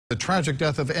The tragic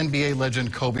death of NBA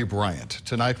legend Kobe Bryant.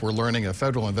 Tonight we're learning a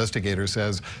federal investigator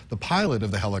says the pilot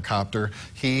of the helicopter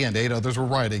he and 8 others were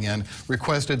riding in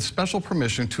requested special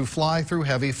permission to fly through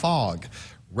heavy fog.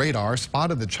 Radar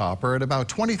spotted the chopper at about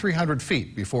 2,300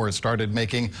 feet before it started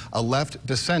making a left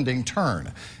descending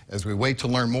turn. As we wait to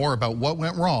learn more about what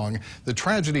went wrong, the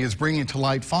tragedy is bringing to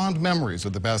light fond memories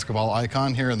of the basketball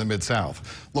icon here in the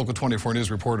Mid-South. Local 24 News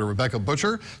reporter Rebecca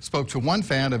Butcher spoke to one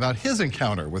fan about his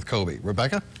encounter with Kobe.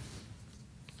 Rebecca?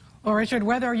 Well, Richard,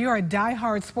 whether you're a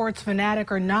diehard sports fanatic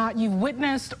or not, you've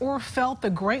witnessed or felt the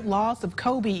great loss of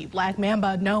Kobe, Black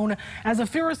Mamba, known as a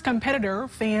fierce competitor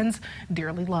fans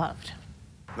dearly loved.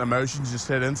 Emotions just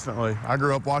hit instantly. I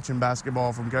grew up watching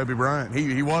basketball from Kobe Bryant.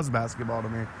 He was basketball to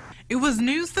me. It was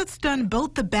news that stunned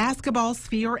both the basketball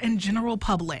sphere and general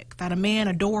public, that a man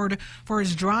adored for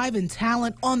his drive and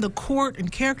talent on the court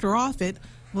and character off it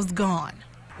was gone.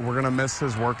 We're going to miss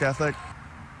his work ethic.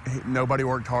 Nobody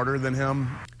worked harder than him.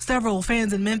 Several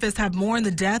fans in Memphis have mourned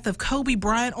the death of Kobe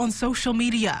Bryant on social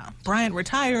media. Bryant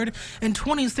retired in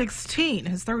 2016.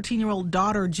 His 13-year-old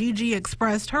daughter, Gigi,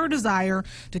 expressed her desire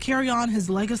to carry on his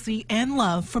legacy and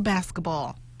love for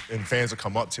basketball. And fans will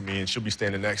come up to me, and she'll be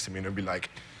standing next to me, and they'll be like,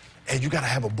 hey, you got to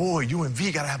have a boy. You and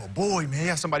V got to have a boy, man. You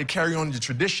have somebody carry on the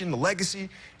tradition, the legacy.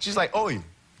 She's like, oh,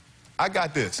 I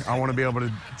got this. I want to be able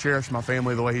to cherish my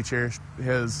family the way he cherished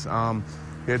his.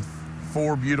 He had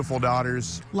 4 beautiful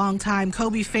daughters. Longtime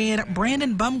Kobe fan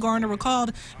Brandon Bumgarner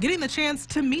recalled getting the chance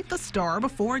to meet the star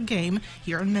before a game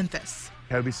here in Memphis.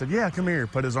 Kobe said, yeah, come here,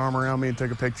 put his arm around me and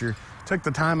took a picture. Took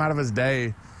the time out of his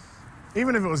day,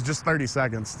 even if it was just 30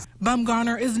 seconds.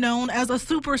 Bumgarner is known as a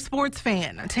super sports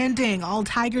fan, attending all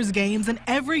Tigers games and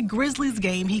every Grizzlies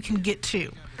game he can get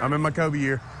to. I'm in my Kobe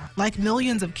year. Like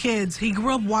millions of kids, he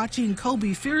grew up watching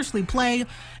Kobe fiercely play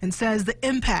and says the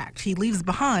impact he leaves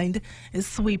behind is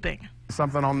sweeping.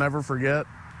 Something I'll never forget,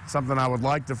 something I would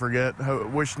like to forget,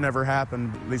 wish never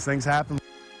happened. These things happen.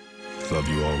 Love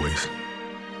you always,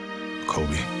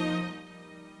 Kobe.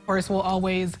 Of course, we'll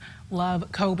always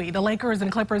love Kobe. The Lakers and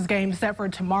Clippers game set for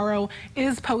tomorrow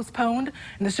is postponed.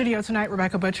 In the studio tonight,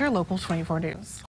 Rebecca Butcher, Local 24 News.